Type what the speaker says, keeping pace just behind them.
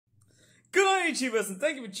YouTubers, and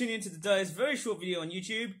thank you for tuning in to today's very short video on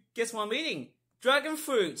YouTube. Guess what I'm eating? Dragon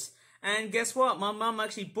fruits. And guess what? My mum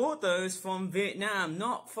actually bought those from Vietnam.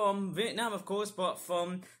 Not from Vietnam, of course, but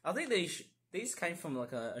from... I think these came from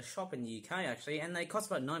like a shop in the UK, actually, and they cost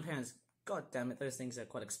about £9. God damn it, those things are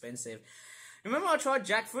quite expensive. Remember I tried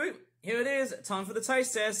jackfruit? Here it is. Time for the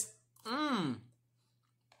taste test. Oh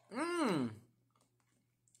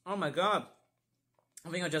my god. I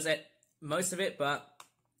think I just ate most of it, but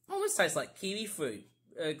it almost tastes like kiwi fruit.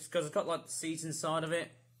 Because it's got like the seeds inside of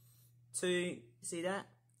it. You see that?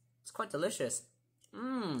 It's quite delicious.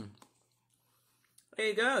 There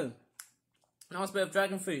you go. Nice bit of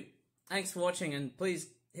dragon fruit. Thanks for watching, and please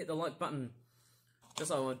hit the like button.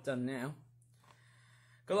 Just like I've done now.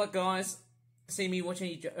 Good luck, guys. See me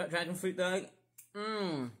watching dragon fruit though.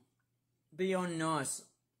 Beyond nice.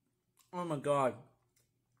 Oh my god.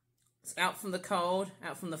 It's out from the cold,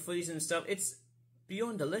 out from the freezer and stuff. It's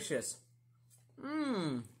beyond delicious.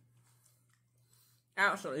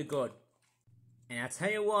 Absolutely good. And I'll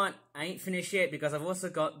tell you what, I ain't finished yet because I've also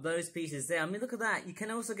got those pieces there. I mean, look at that. You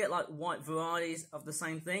can also get like white varieties of the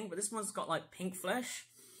same thing, but this one's got like pink flesh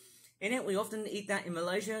in it. We often eat that in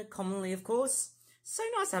Malaysia, commonly of course. So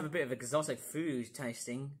nice to have a bit of exotic food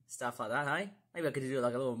tasting, stuff like that, hey? Maybe I could do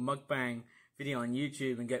like a little mukbang video on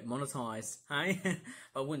YouTube and get monetized, hey?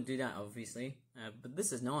 I wouldn't do that, obviously. But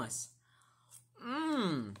this is nice.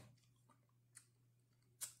 Oh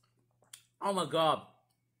my god.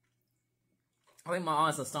 I think my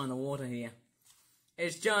eyes are starting to water here.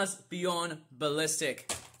 It's just beyond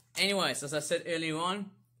ballistic. Anyways, as I said earlier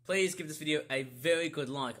on, please give this video a very good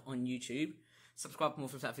like on YouTube. Subscribe for more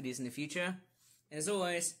flip videos in the future. And as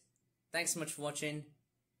always, thanks so much for watching,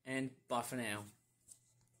 and bye for now.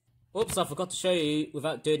 Oops, I forgot to show you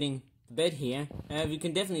without dirtying the bed here. You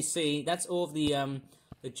can definitely see that's all of the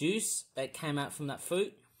juice that came out from that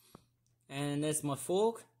fruit. And there's my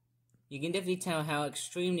fork. You can definitely tell how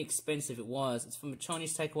extremely expensive it was. It's from a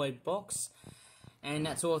Chinese takeaway box. And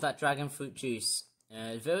that's all of that dragon fruit juice.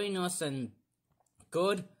 Very nice and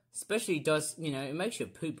good. Especially does, you know, it makes your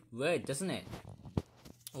poop red, doesn't it?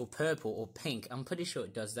 Or purple or pink. I'm pretty sure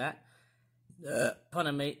it does that.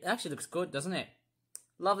 Pardon me. It actually looks good, doesn't it?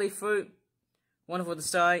 Lovely fruit. Wonderful to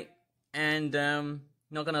stay. And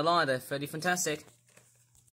not gonna lie, they're fairly fantastic.